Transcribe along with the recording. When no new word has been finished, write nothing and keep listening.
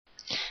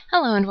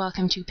Hello and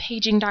welcome to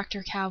Paging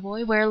Dr.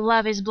 Cowboy, where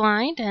love is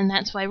blind, and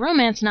that's why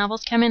romance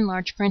novels come in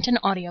large print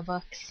and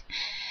audiobooks.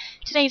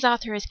 Today's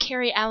author is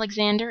Carrie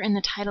Alexander, and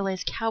the title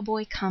is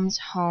Cowboy Comes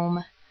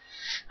Home.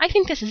 I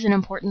think this is an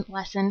important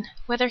lesson.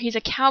 Whether he's a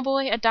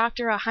cowboy, a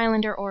doctor, a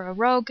Highlander, or a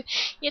rogue,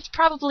 it's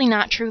probably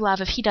not true love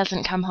if he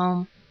doesn't come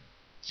home.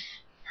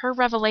 Her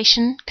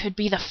revelation could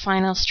be the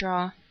final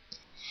straw.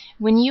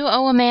 When you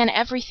owe a man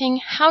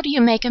everything, how do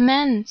you make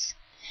amends?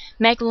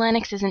 Meg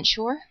Lennox isn't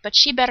sure, but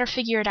she better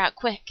figure it out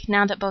quick,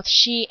 now that both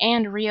she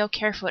and Rio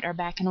Carefoot are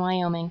back in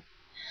Wyoming.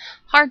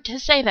 Hard to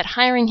say that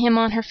hiring him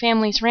on her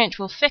family's ranch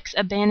will fix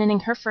abandoning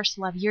her first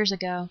love years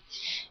ago,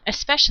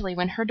 especially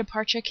when her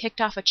departure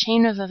kicked off a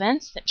chain of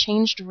events that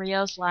changed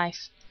Rio's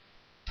life.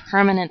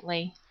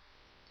 Permanently.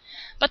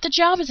 But the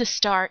job is a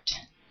start.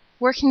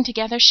 Working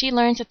together, she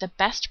learns that the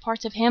best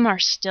parts of him are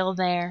still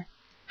there.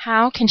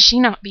 How can she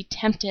not be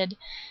tempted?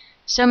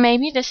 So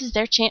maybe this is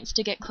their chance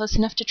to get close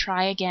enough to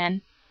try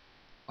again.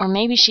 Or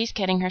maybe she's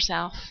kidding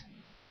herself.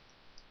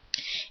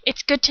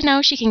 It's good to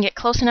know she can get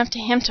close enough to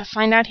him to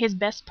find out his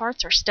best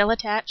parts are still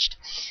attached.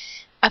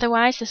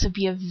 Otherwise, this would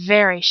be a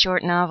very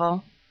short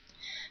novel.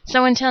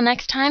 So until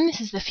next time, this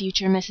is the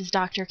future Mrs.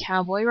 Dr.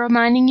 Cowboy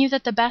reminding you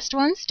that the best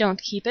ones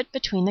don't keep it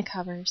between the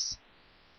covers.